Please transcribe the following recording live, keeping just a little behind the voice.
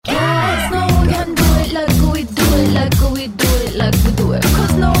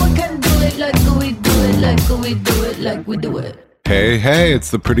we do it like we do it. Hey, it's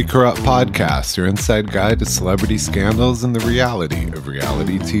the Pretty Corrupt Podcast, your inside guide to celebrity scandals and the reality of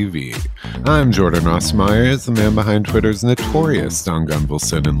reality TV. I'm Jordan Ross Myers, the man behind Twitter's notorious Don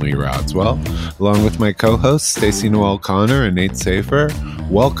Gunvalson and Lee Rodswell, along with my co-hosts Stacey Noel Connor and Nate Safer.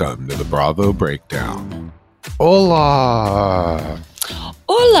 Welcome to the Bravo Breakdown. Hola!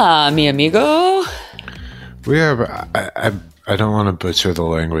 Hola, mi amigo. We are, I don't want to butcher the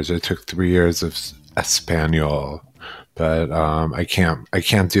language. I took 3 years of Espanol. But I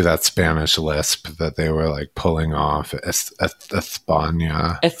can't do that Spanish lisp that they were like pulling off. España,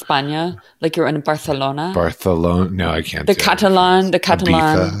 like you're in Barcelona. Barcelona. No, I can't. The Catalan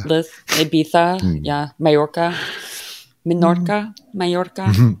lisp. Ibiza. Yeah, Mallorca. Minorca.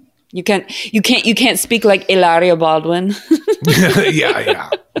 Mm-hmm. You can't speak like Hilaria Baldwin. yeah.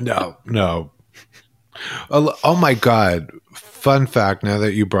 No. Oh my God. Fun fact, now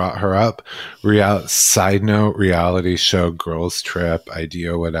that you brought her up, side note, reality show Girls Trip,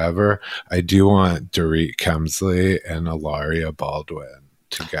 idea, whatever. I do want Dorit Kemsley and Hilaria Baldwin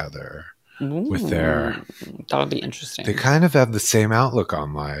together. With their... That would be interesting. They kind of have the same outlook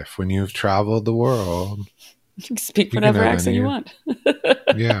on life. When you've traveled the world, you can speak whatever accent you want.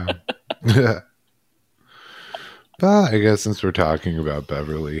 Yeah. But I guess since we're talking about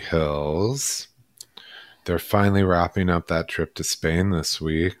Beverly Hills... They're finally wrapping up that trip to Spain this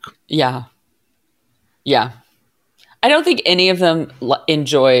week. Yeah. I don't think any of them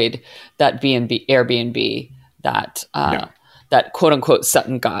enjoyed that Airbnb that that quote unquote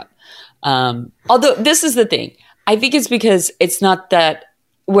Sutton got. Although this is the thing, I think it's because it's not that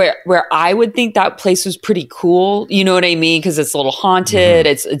where I would think that place was pretty cool. You know what I mean? Because it's a little haunted.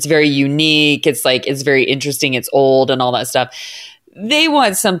 Mm-hmm. It's very unique. It's like it's very interesting. It's old and all that stuff. They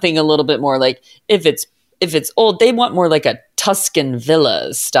want something a little bit more like if it's old, they want more like a Tuscan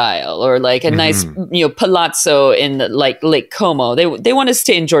villa style or like a nice, palazzo in like Lake Como. They want to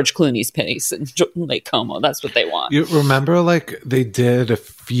stay in George Clooney's place in Lake Como. That's what they want. You remember like they did a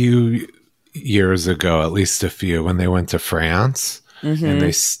few years ago, at least a few, when they went to France and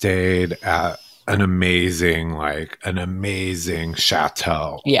they stayed at an amazing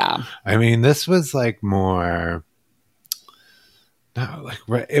chateau. Yeah. I mean, this was like more... No,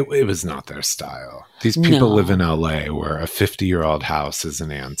 like it was not their style. These people live in LA where a 50-year-old house is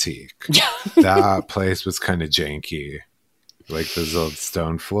an antique. That place was kind of janky. Like those old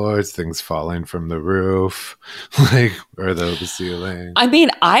stone floors, things falling from the roof, or the ceiling. I mean,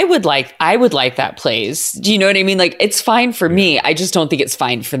 I would like that place. Do you know what I mean? Like it's fine for me. I just don't think it's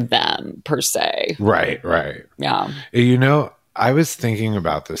fine for them per se. Right. Yeah. You know, I was thinking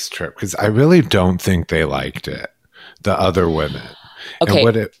about this trip because I really don't think they liked it. The other women.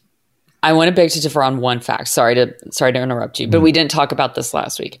 Okay. I want to beg to differ on one fact. Sorry to interrupt you, but we didn't talk about this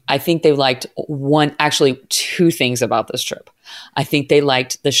last week. I think they liked two things about this trip. I think they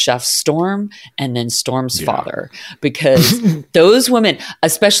liked the chef Storm and then Storm's father, because those women,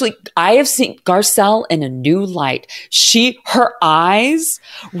 especially I have seen Garcelle in a new light. Her eyes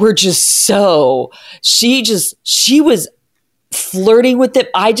were just so, she was flirting with it.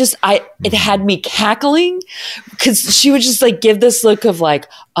 It had me cackling because she would just like give this look of like,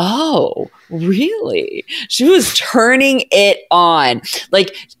 oh, really? She was turning it on.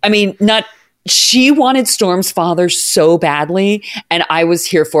 Like, I mean, she wanted Storm's father so badly, and I was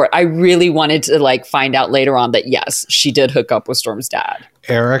here for it. I really wanted to like find out later on that yes, she did hook up with Storm's dad.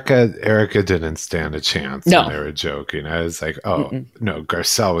 Erica didn't stand a chance when they were joking. I was like, no,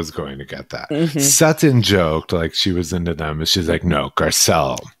 Garcelle was going to get that. Mm-hmm. Sutton joked like she was into them, and she's like, no,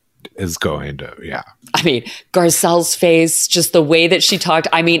 Garcelle is going to, yeah. I mean, Garcelle's face, just the way that she talked.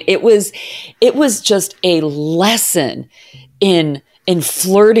 I mean, it was just a lesson in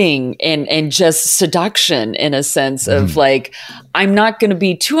flirting and just seduction in a sense of like, I'm not going to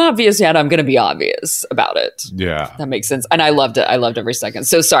be too obvious yet. I'm going to be obvious about it. Yeah. That makes sense. And I loved it. I loved every second.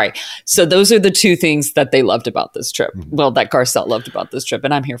 So sorry. So those are the two things that they loved about this trip. Well, that Garcelle loved about this trip,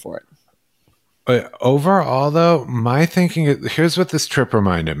 and I'm here for it. But overall though, my thinking is, here's what this trip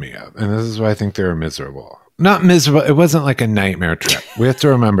reminded me of. And this is why I think they were miserable. Not miserable. It wasn't like a nightmare trip. We have to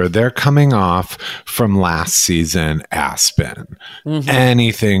remember they're coming off from last season, Aspen. Mm-hmm.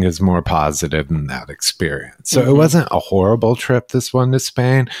 Anything is more positive than that experience. So it wasn't a horrible trip, this one to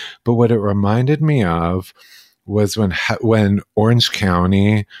Spain. But what it reminded me of was when Orange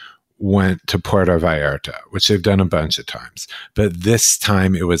County went to Puerto Vallarta, which they've done a bunch of times. But this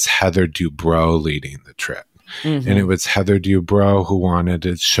time it was Heather Dubrow leading the trip. And it was Heather Dubrow who wanted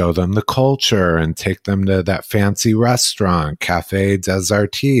to show them the culture and take them to that fancy restaurant, Café des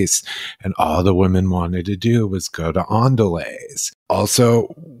Artistes. And all the women wanted to do was go to Andalays. Also,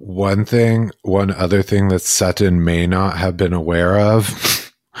 one other thing that Sutton may not have been aware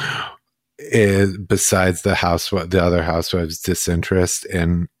of is, besides the other housewives' disinterest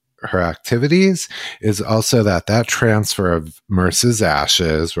in her activities, is also that transfer of Merce's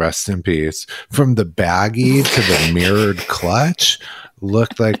ashes, rest in peace, from the baggie to the mirrored clutch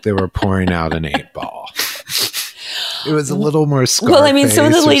looked like they were pouring out an 8-ball. It was a little more Scarface. Well, I mean, some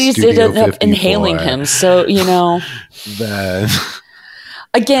of the ladies did end up inhaling him, so, Then...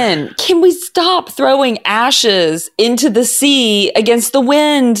 Again, can we stop throwing ashes into the sea against the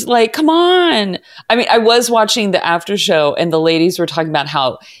wind? Like, come on. I mean, I was watching the after show and the ladies were talking about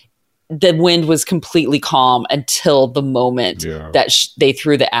how the wind was completely calm until the moment that they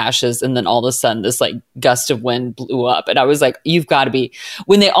threw the ashes. And then all of a sudden this like gust of wind blew up. And I was like, you've got to be,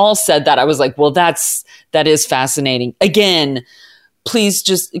 when they all said that, I was like, well, that is fascinating. Again, please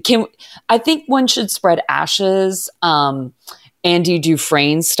I think one should spread ashes, Andy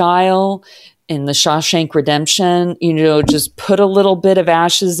Dufresne style in the Shawshank Redemption, just put a little bit of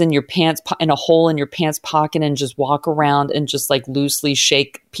ashes in your pants, in a hole in your pants pocket, and just walk around and just like loosely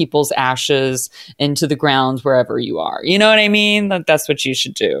shake people's ashes into the ground wherever you are. You know what I mean? That's what you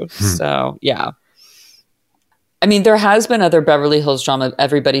should do. So, yeah. I mean, there has been other Beverly Hills drama.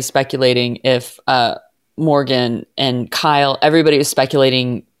 Everybody's speculating if Morgan and Kyle, everybody is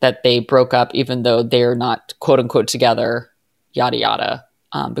speculating that they broke up, even though they're not quote unquote together. Yada, yada,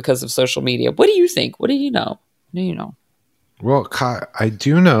 because of social media. What do you think? What do you know? What do you know? Well, I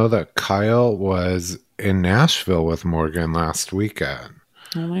do know that Kyle was in Nashville with Morgan last weekend.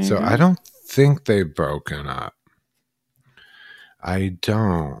 So I don't think they've broken up. I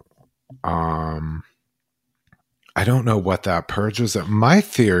don't know what that purge was. My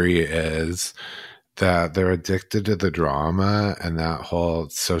theory is that they're addicted to the drama, and that whole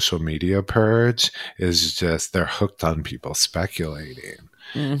social media purge is just, they're hooked on people speculating.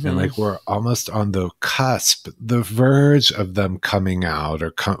 And like, we're almost on the cusp, the verge of them coming out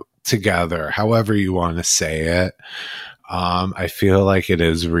or together, however you want to say it. I feel like it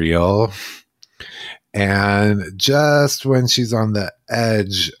is real. And just when she's on the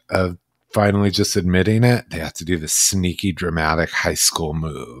edge of finally just admitting it, they have to do this sneaky, dramatic high school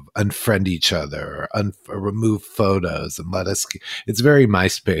move, unfriend each other, or remove photos, and it's very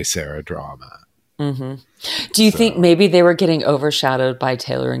MySpace era drama. Do you think maybe they were getting overshadowed by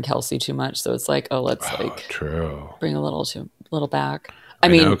Taylor and Kelsey too much? So it's like, let's bring a little back. I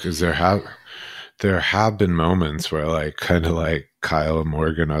mean, because there have been moments where like kind of like Kyle and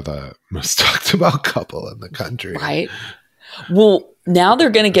Morgan are the most talked about couple in the country, right? Well, now they're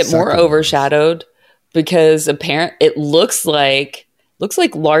going to get more overshadowed because it looks like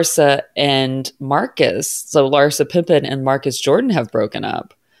Larsa and Marcus, so Larsa Pippen and Marcus Jordan have broken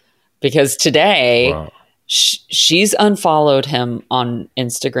up, because today she's unfollowed him on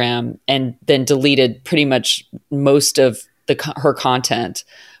Instagram and then deleted pretty much most of her content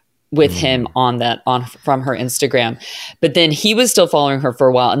with him from her Instagram. But then he was still following her for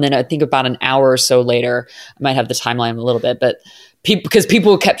a while. And then I think about an hour or so later, I might have the timeline a little bit, but because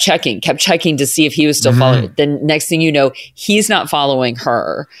people kept checking to see if he was still following. Then next thing you know, he's not following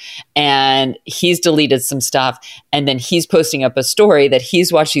her and he's deleted some stuff. And then he's posting up a story that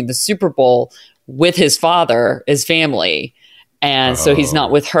he's watching the Super Bowl with his father, his family. And so he's not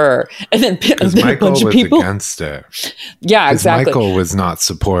with her. And then Michael a bunch of was people against it. Yeah, exactly. Michael was not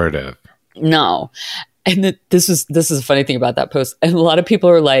supportive. No. And this is a funny thing about that post. And a lot of people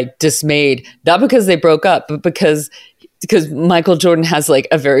are like dismayed, not because they broke up, but because Michael Jordan has like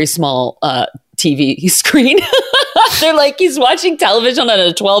a very small TV screen. They're like, he's watching television on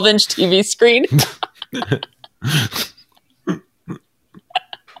a 12-inch TV screen.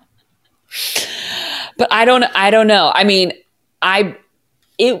 But I don't know. I mean,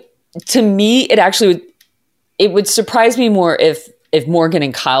 to me, it would surprise me more if Morgan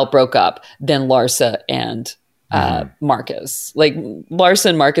and Kyle broke up than Larsa and Marcus. Like Larsa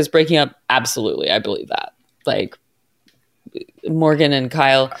and Marcus breaking up, absolutely, I believe that. Like Morgan and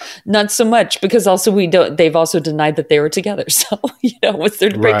Kyle, not so much, because also they've also denied that they were together. So what's there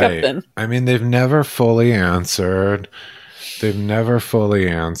to break up then? I mean, they've never fully answered. I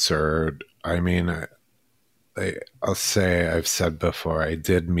mean, I'll say, I've said before, I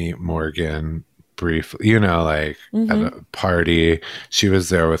did meet Morgan briefly, at a party. She was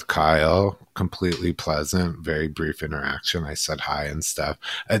there with Kyle, completely pleasant, very brief interaction. I said hi and stuff.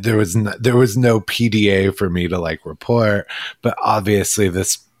 There was no PDA for me to like report, but obviously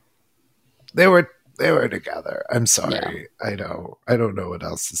they were they were together. I'm sorry. Yeah. I don't know what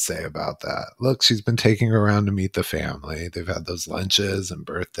else to say about that. Look, she's been taking her around to meet the family. They've had those lunches and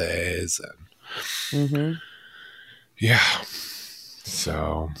birthdays and yeah.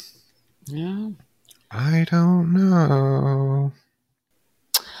 So yeah. I don't know.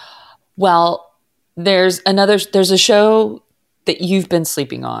 Well, there's a show that you've been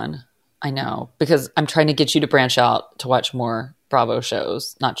sleeping on. I know, because I'm trying to get you to branch out to watch more Bravo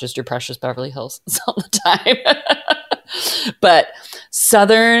shows, not just your precious Beverly Hills all the time. But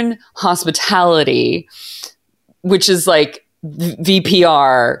Southern Hospitality, which is like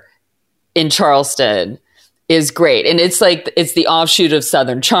VPR in Charleston, is great. And it's like, it's the offshoot of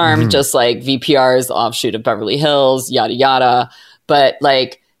Southern Charm, just like VPR is the offshoot of Beverly Hills, yada, yada. But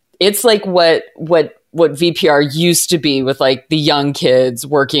like, it's like what VPR used to be, with like the young kids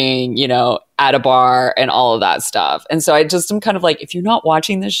working, you know, at a bar and all of that stuff. And so I just am kind of like, if you're not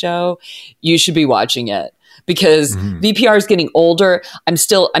watching this show, you should be watching it, because VPR is getting older. I'm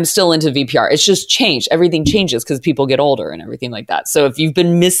still into VPR. It's just changed. Everything changes because people get older and everything like that. So if you've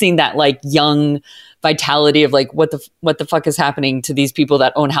been missing that like young vitality of like, what the fuck is happening to these people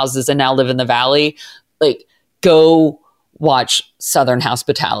that own houses and now live in the Valley, like, go watch Southern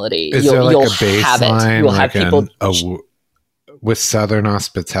Hospitality. Is there like a baseline? Have it. You'll like have people with Southern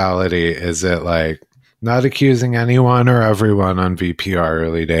Hospitality. Is it like, not accusing anyone or everyone on VPR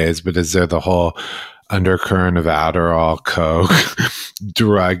early days, but is there the whole undercurrent of Adderall, coke,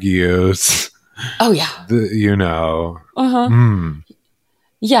 drug use? Oh yeah, you know.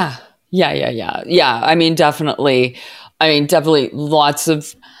 Yeah. I mean, definitely lots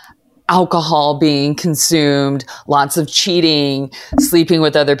of alcohol being consumed, lots of cheating, sleeping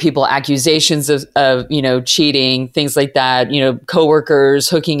with other people, accusations of, you know, cheating, things like that, you know, coworkers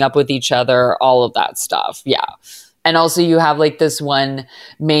hooking up with each other, all of that stuff. Yeah. And also you have like this one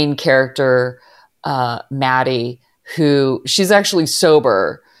main character, Maddie, who she's actually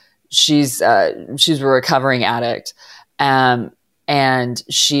sober. She's a recovering addict. And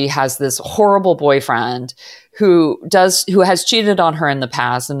she has this horrible boyfriend who has cheated on her in the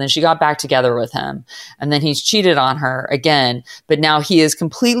past. And then she got back together with him. And then he's cheated on her again. But now he has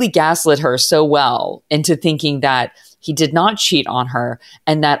completely gaslit her so well into thinking that he did not cheat on her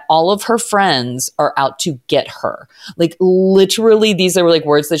and that all of her friends are out to get her. Like, literally, these are like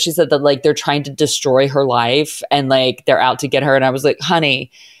words that she said, that like they're trying to destroy her life and like they're out to get her. And I was like,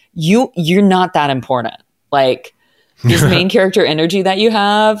 honey, you're not that important. Like, this main character energy that you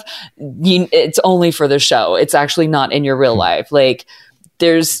have, it's only for the show. It's actually not in your real life. Like,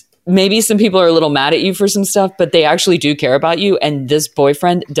 there's maybe some people are a little mad at you for some stuff, but they actually do care about you. And this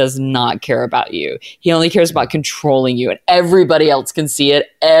boyfriend does not care about you. He only cares about controlling you, and everybody else can see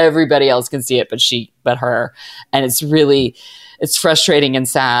it. But her. And it's frustrating and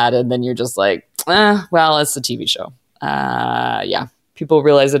sad. And then you're just like, well, it's a TV show. Yeah. People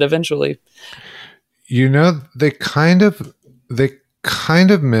realize it eventually. You know, they kind of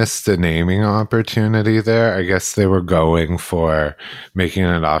missed a naming opportunity there. I guess they were going for making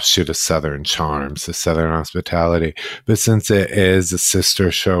an offshoot of Southern Charms, the Southern Hospitality. But since it is a sister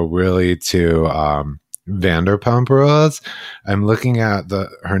show really to Vanderpump Rules, I'm looking at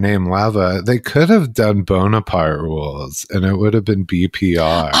her name, Leva. They could have done Bonaparte Rules, and it would have been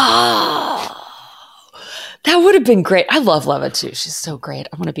BPR. That would have been great. I love Leva too. She's so great.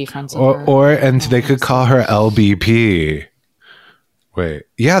 I want to be friends with her. And they could call her LBP. Wait.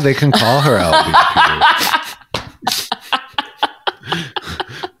 Yeah, they can call her LBP.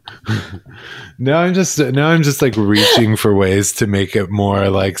 Now I'm just like reaching for ways to make it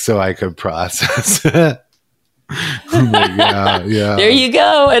more like so I could process it. Like, yeah. There you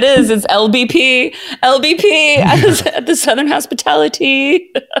go. It is. It's LBP. LBP at the Southern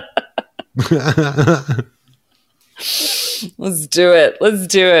Hospitality. Let's do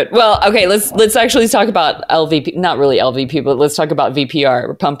it. Well, okay, let's actually talk about LVP, not really LVP, but let's talk about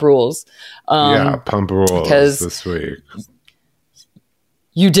VPR, Pump Rules. Pump Rules this week.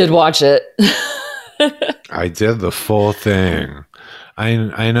 You did watch it. I did the full thing.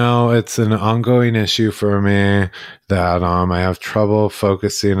 I know it's an ongoing issue for me that I have trouble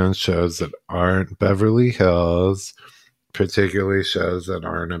focusing on shows that aren't Beverly Hills, particularly shows that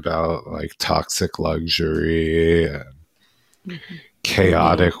aren't about like toxic luxury and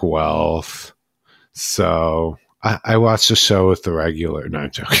chaotic wealth. So I watched a show with the regular. No,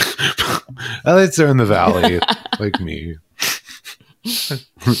 I'm joking. At least they're in the Valley, like me.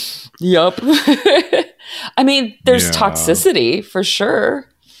 Yup. I mean, there's toxicity for sure.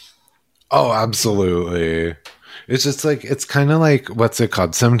 Oh, absolutely. It's just like, it's kind of like, what's it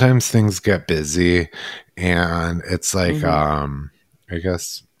called? Sometimes things get busy and it's like, I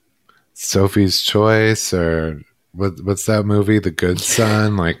guess Sophie's Choice, or what's that movie, The Good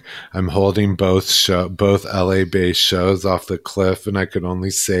Son? Like, I'm holding both LA based shows off the cliff, and I could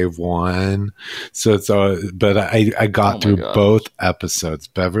only save one. So it's all, but I got through both episodes,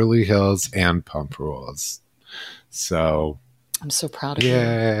 Beverly Hills and Pump Rules. So I'm so proud of you.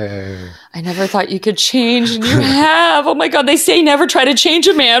 I never thought you could change, and you have. Oh my God, they say never try to change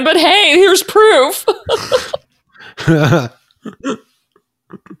a man, but hey, here's proof.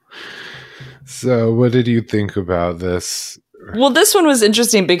 So what did you think about this? Well, this one was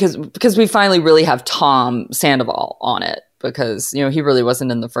interesting because we finally really have Tom Sandoval on it, because, he really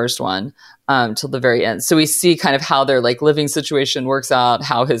wasn't in the first one till the very end. So we see kind of how their like living situation works out,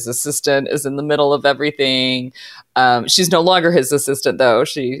 how his assistant is in the middle of everything. She's no longer his assistant, though.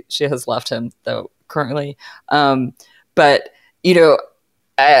 She has left him, though, currently. But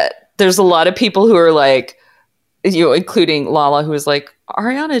there's a lot of people who are like, including Lala, who was like,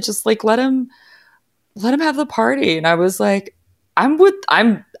 Ariana, just like let him have the party. And I was like, I'm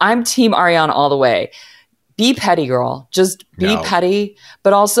team Ariana all the way. Be petty, girl. Just be petty.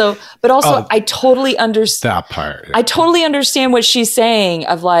 But also, I totally understand that part. I totally understand what she's saying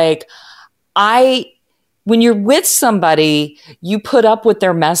of like, when you're with somebody, you put up with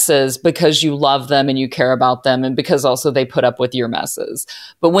their messes because you love them and you care about them, and because also they put up with your messes.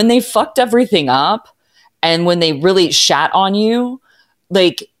 But when they fucked everything up and when they really shat on you,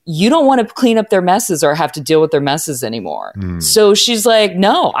 like, you don't want to clean up their messes or have to deal with their messes anymore. So she's like,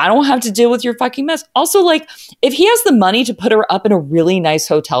 no, I don't have to deal with your fucking mess. Also, like, if he has the money to put her up in a really nice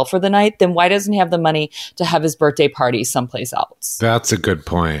hotel for the night, then why doesn't he have the money to have his birthday party someplace else? That's a good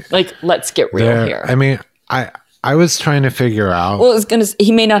point. Like, let's get real here. I mean, I was trying to figure out. Well,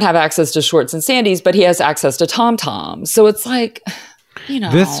 he may not have access to Schwartz and Sandy's, but he has access to Tom Tom. So it's like,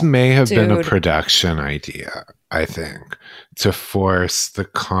 this may have been a production idea, I think, to force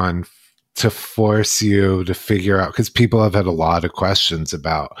you to figure out, because people have had a lot of questions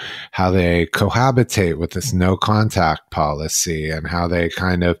about how they cohabitate with this no contact policy and how they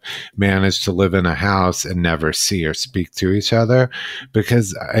kind of manage to live in a house and never see or speak to each other.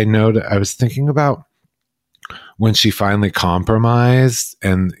 Because I was thinking about when she finally compromised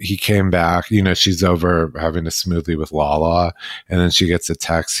and he came back, she's over having a smoothie with Lala, and then she gets a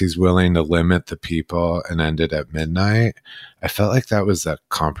text, he's willing to limit the people and end it at midnight. I felt like that was a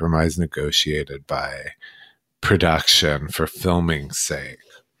compromise negotiated by production for filming's sake.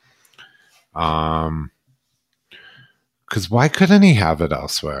 Because why couldn't he have it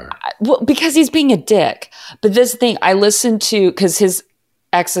elsewhere? Well, because he's being a dick. But this thing, I listened to, because his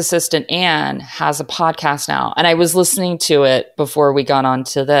ex-assistant Anne has a podcast now, and I was listening to it before we got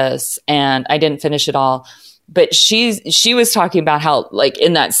onto this, and I didn't finish it all, but she was talking about how, like,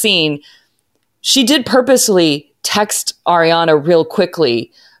 in that scene, she did purposely text Ariana real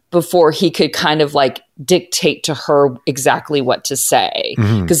quickly before he could kind of like dictate to her exactly what to say,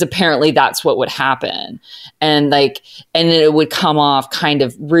 because apparently that's what would happen. And it would come off kind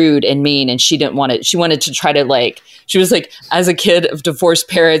of rude and mean, and she didn't want it. She wanted to try to, like, she was like, as a kid of divorced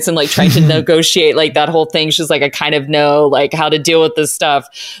parents and like trying to negotiate like that whole thing, she's like, I kind of know like how to deal with this stuff.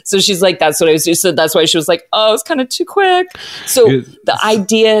 So she's like, that's what I was doing. So that's why she was like, oh, it's kind of too quick. So the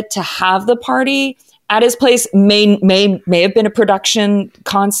idea to have the party at his place may have been a production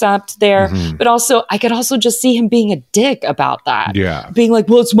concept there, but also I could also just see him being a dick about that. Yeah, being like,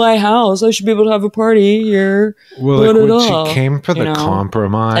 "Well, it's my house; I should be able to have a party here." Well, like when she came for the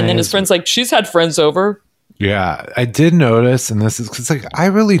compromise, and then his friend's like, "She's had friends over." Yeah, I did notice, and this is because like I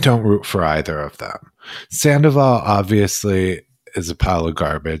really don't root for either of them. Sandoval obviously is a pile of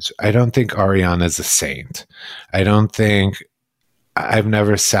garbage. I don't think Ariana's a saint. I've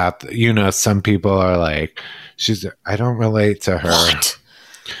never sat, some people are like, I don't relate to her. What?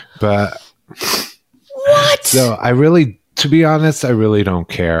 But what? So to be honest, I really don't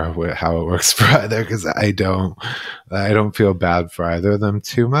care how it works for either, because I don't feel bad for either of them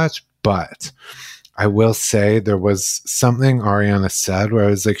too much. But I will say there was something Ariana said where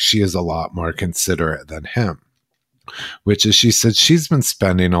I was like, she is a lot more considerate than him. Which is, she said she's been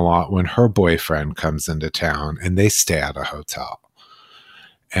spending a lot when her boyfriend comes into town and they stay at a hotel.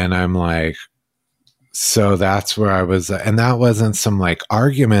 And I'm like, so that's where I was. And that wasn't some like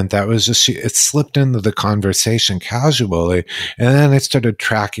argument. That was just, it slipped into the conversation casually. And then it started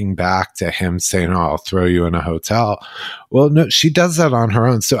tracking back to him saying, oh, I'll throw you in a hotel. Well, no, she does that on her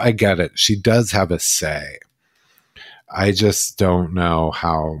own. So I get it. She does have a say. I just don't know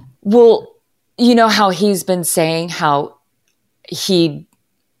how. Well, you know how he's been saying how he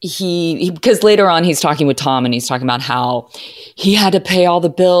because later on he's talking with Tom and he's talking about how he had to pay all the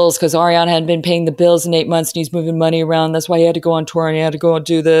bills because Ariana hadn't been paying the bills in 8 months and he's moving money around. That's why he had to go on tour and he had to go and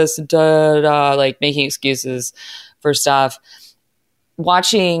do this and like making excuses for stuff.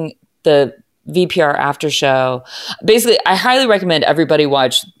 Watching the VPR after show, basically, I highly recommend everybody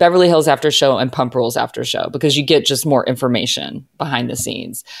watch Beverly Hills After Show and Pump Rules After Show because you get just more information behind the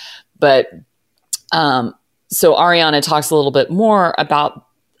scenes. But so Ariana talks a little bit more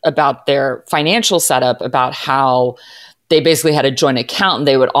about their financial setup, about how they basically had a joint account and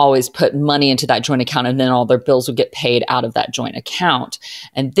they would always put money into that joint account and then all their bills would get paid out of that joint account.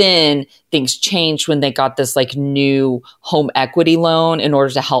 And then things changed when they got this like new home equity loan in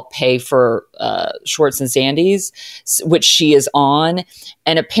order to help pay for Schwartz and Sandy's, which she is on.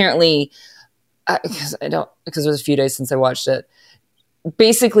 And apparently, because it was a few days since I watched it,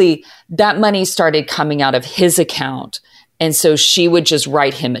 basically that money started coming out of his account. And so she would just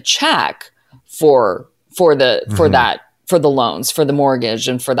write him a check for the loans, for the mortgage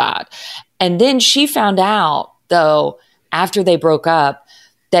and for that. And then she found out, though, after they broke up,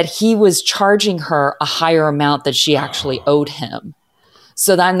 that he was charging her a higher amount that she actually owed him.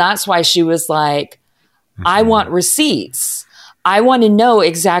 So then that's why she was like, I want receipts. I want to know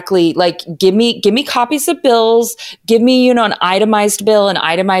exactly, like, give me copies of bills, give me, an itemized bill, an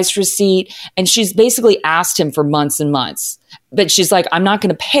itemized receipt. And she's basically asked him for months and months. But she's like, I'm not going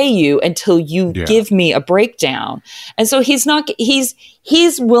to pay you until you give me a breakdown. And so he's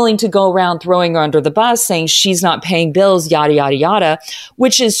willing to go around throwing her under the bus saying she's not paying bills, yada, yada, yada,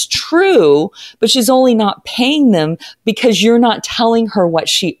 which is true, but she's only not paying them because you're not telling her what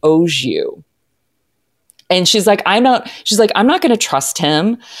she owes you. And she's like, I'm not going to trust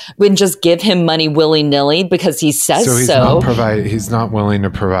him and just give him money willy-nilly because he says so. He's not willing to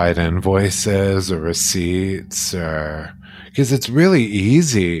provide invoices or receipts or... Because it's really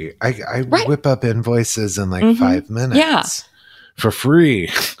easy. I whip up invoices in like 5 minutes for free.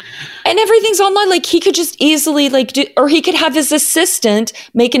 And everything's online. Like he could just easily or he could have his assistant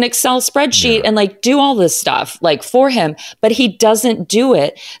make an Excel spreadsheet and like do all this stuff like for him, but he doesn't do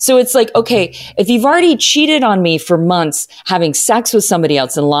it. So it's like, okay, if you've already cheated on me for months, having sex with somebody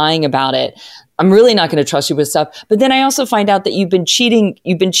else and lying about it, I'm really not going to trust you with stuff. But then I also find out that you've been cheating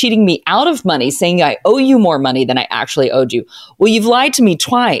me out of money, saying I owe you more money than I actually owed you. Well, you've lied to me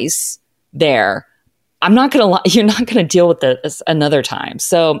twice there. I'm not going to lie. You're not going to deal with this another time.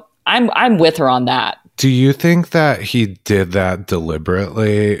 So I'm with her on that. Do you think that he did that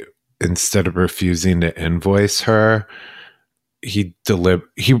deliberately instead of refusing to invoice her?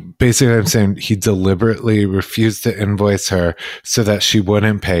 I'm saying he deliberately refused to invoice her so that she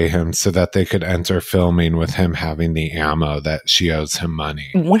wouldn't pay him so that they could enter filming with him having the ammo that she owes him money.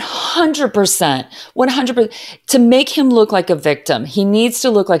 100%. To make him look like a victim. He needs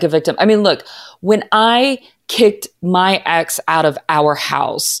to look like a victim. I mean, look, when I kicked my ex out of our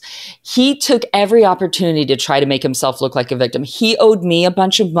house, he took every opportunity to try to make himself look like a victim. He owed me a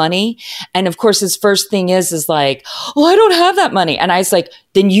bunch of money. And of course, his first thing is like, well, I don't have that money. And I was like,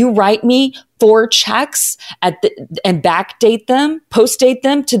 then you write me 4 checks and backdate them, post-date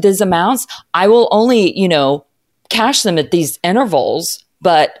them to these amounts. I will only, cash them at these intervals.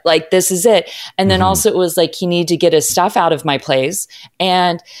 But like, this is it. And then also it was like, he needed to get his stuff out of my place.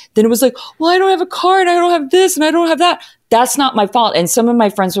 And then it was like, well, I don't have a car and I don't have this and I don't have that. That's not my fault. And some of my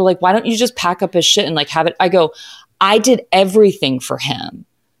friends were like, why don't you just pack up his shit and like have it? I go, I did everything for him.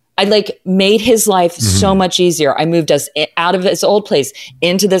 I like made his life so much easier. I moved us out of his old place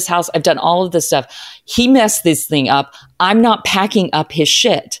into this house. I've done all of this stuff. He messed this thing up. I'm not packing up his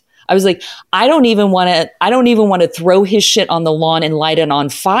shit. I was like, I don't even want to throw his shit on the lawn and light it on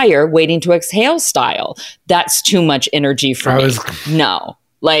fire, waiting to exhale style. That's too much energy for me. No,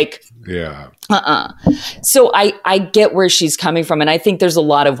 like, yeah. So I get where she's coming from. And I think there's a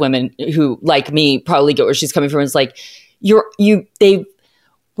lot of women who, like me, probably get where she's coming from. It's like,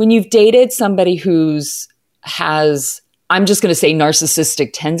 when you've dated somebody has, I'm just going to say narcissistic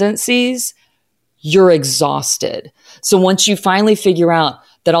tendencies, you're exhausted. So once you finally figure out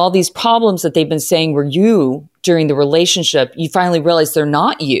that all these problems that they've been saying were you during the relationship, you finally realize they're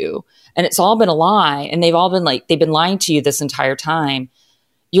not you. And it's all been a lie. And they've been lying to you this entire time.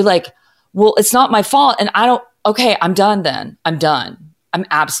 You're like, well, it's not my fault. And I'm done then. I'm done. I'm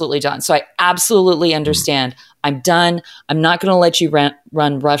absolutely done. So I absolutely understand. I'm done. I'm not going to let you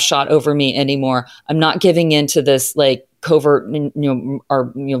run roughshod over me anymore. I'm not giving in to this like covert,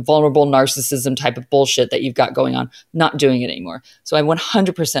 vulnerable narcissism type of bullshit that you've got going on. Not doing it anymore. So I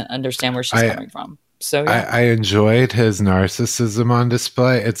 100% understand where she's coming from. So yeah. I enjoyed his narcissism on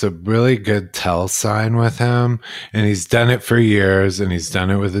display. It's a really good tell sign with him. And he's done it for years, and he's done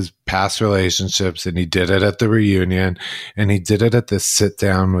it with his past relationships, and he did it at the reunion, and he did it at this sit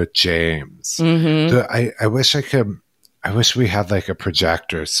down with James. So I wish we had like a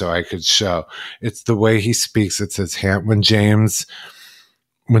projector so I could show. It's the way he speaks. It's his hand. When James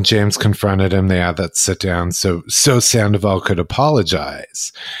confronted him, they had that sit down so Sandoval could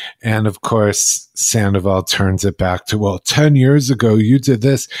apologize. And of course, Sandoval turns it back to, well, 10 years ago, you did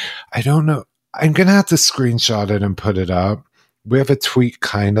this. I don't know. I'm going to have to screenshot it and put it up. We have a tweet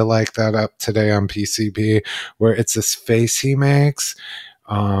kind of like that up today on PCP where it's this face he makes.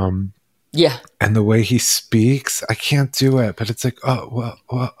 Yeah. And the way he speaks, I can't do it, but it's like,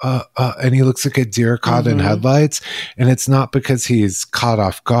 and he looks like a deer caught in headlights. And it's not because he's caught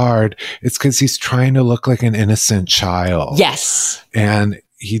off guard. It's because he's trying to look like an innocent child. Yes. And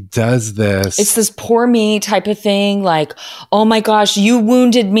he does this. It's this poor me type of thing. Like, oh my gosh, you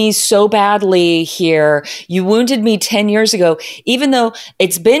wounded me so badly here. You wounded me 10 years ago. Even though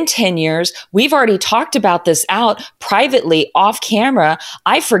it's been 10 years, we've already talked about this out privately off camera.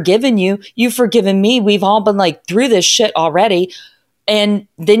 I've forgiven you. You've forgiven me. We've all been like through this shit already. And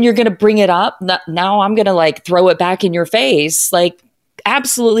then you're going to bring it up. Now I'm going to like throw it back in your face. Like,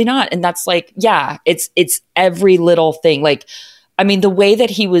 absolutely not. And that's like, yeah, it's every little thing. Like, I mean, the way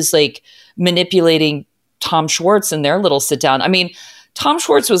that he was like manipulating Tom Schwartz in their little sit down. I mean, Tom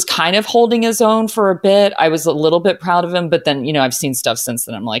Schwartz was kind of holding his own for a bit. I was a little bit proud of him, but then, you know, I've seen stuff since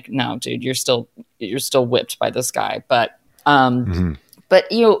then. I'm like, no, dude, you're still whipped by this guy. But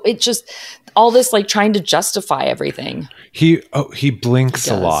you know, it just all this like trying to justify everything. He blinks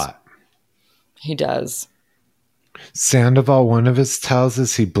a lot. He does. Sandoval, one of his tells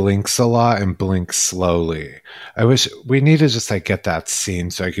is he blinks a lot and blinks slowly. I wish we need to just like get that scene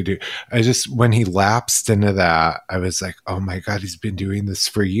so I could do. When he lapsed into that, I was like, oh my God, he's been doing this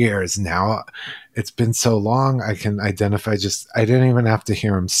for years. Now it's been so long. I can identify I didn't even have to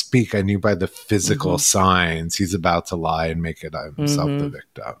hear him speak. I knew by the physical signs he's about to lie and make it himself the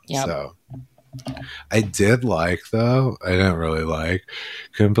victim. Yep. So I did like, though, I didn't really like,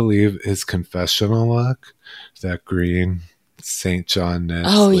 couldn't believe his confessional look. That green St. John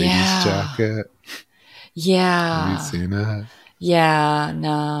knits ladies jacket. Yeah. Have you seen it? Yeah,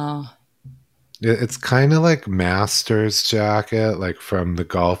 no. It's kind of like Master's jacket, like from the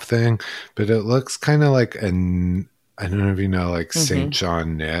golf thing, but it looks kind of like I don't know if you know, like St.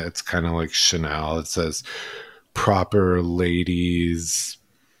 John knit. It's kind of like Chanel. It says proper ladies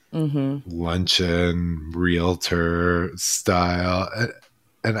luncheon realtor style.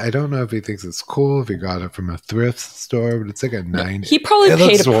 And I don't know if he thinks it's cool, if he got it from a thrift store, but it's like a 9. He probably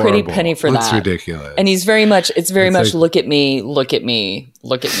paid a pretty penny for that. It's ridiculous. And it's very much like, look at me, look at me,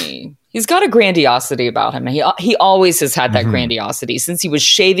 look at me. He's got a grandiosity about him. He always has had that grandiosity since he was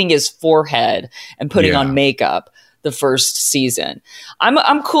shaving his forehead and putting on makeup the first season.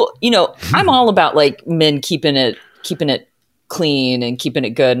 I'm cool. You know, I'm all about like men keeping it clean and keeping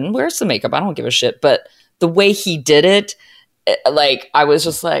it good. And where's the makeup? I don't give a shit. But the way he did it, like I was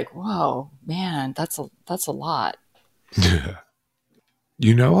just like, whoa, man, that's a lot. Yeah.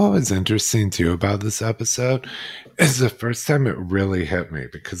 You know what was interesting too about this episode is the first time it really hit me,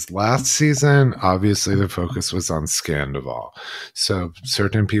 because last season obviously the focus was on Scandival, so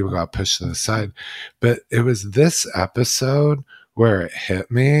certain people got pushed to the side, but it was this episode where it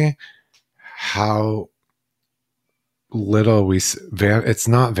hit me how little it's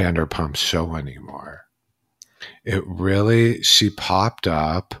not Vanderpump's show anymore. It really, she popped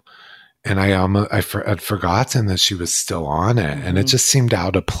up, and I'd forgotten that she was still on it, and it just seemed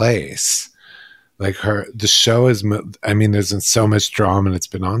out of place. Like the show is, I mean, there's been so much drama, and it's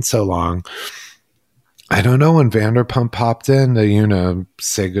been on so long. I don't know when Vanderpump popped in to, you know,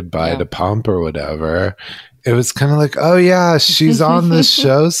 say goodbye to Pump or whatever. It was kind of like, oh yeah, she's on this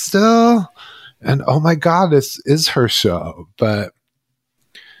show still, and oh my God, this is her show, but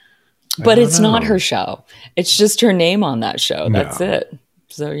it's not her show. It's just her name on that show. That's it.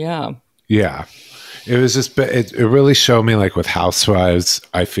 So, yeah. Yeah. It was just, it really showed me, like with Housewives,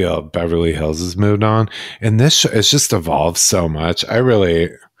 I feel Beverly Hills has moved on. And this show, it's just evolved so much.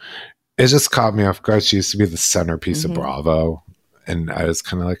 It just caught me off guard. She used to be the centerpiece of Bravo. And I was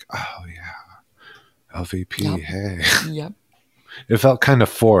kind of like, oh yeah, LVP, hey. Yep. It felt kind of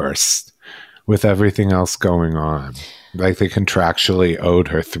forced with everything else going on. Like they contractually owed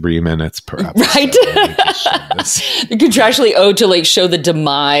her 3 minutes per episode. Right. They contractually owed to like show the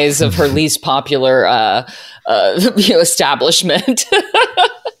demise of her least popular establishment.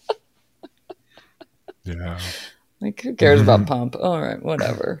 Yeah. Like who cares about Pump? All right,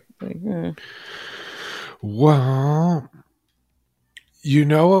 whatever. Like, Well, you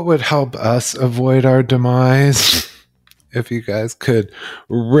know what would help us avoid our demise? If you guys could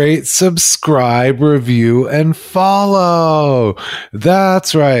rate, subscribe, review, and follow.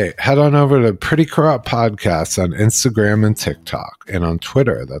 That's right. Head on over to Pretty Corrupt Podcasts on Instagram and TikTok. And on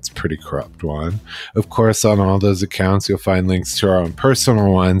Twitter, that's Pretty Corrupt One. Of course, on all those accounts, you'll find links to our own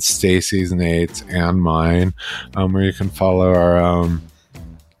personal ones, Stacey's, Nate's, and mine, where you can follow our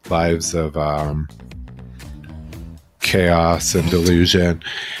lives of chaos and delusion.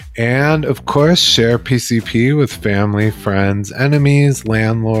 And of course, share PCP with family, friends, enemies,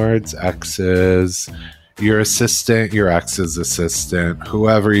 landlords, exes, your assistant, your ex's assistant,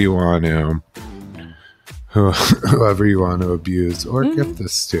 whoever you want to abuse or give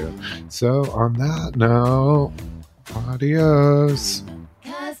this to. So on that note, adios.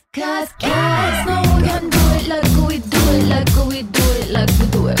 Cause no one can do it like we do it, like we do it, like we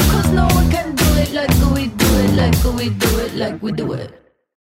do it. Cause no one can do it like we do it, like we do it, like we do it.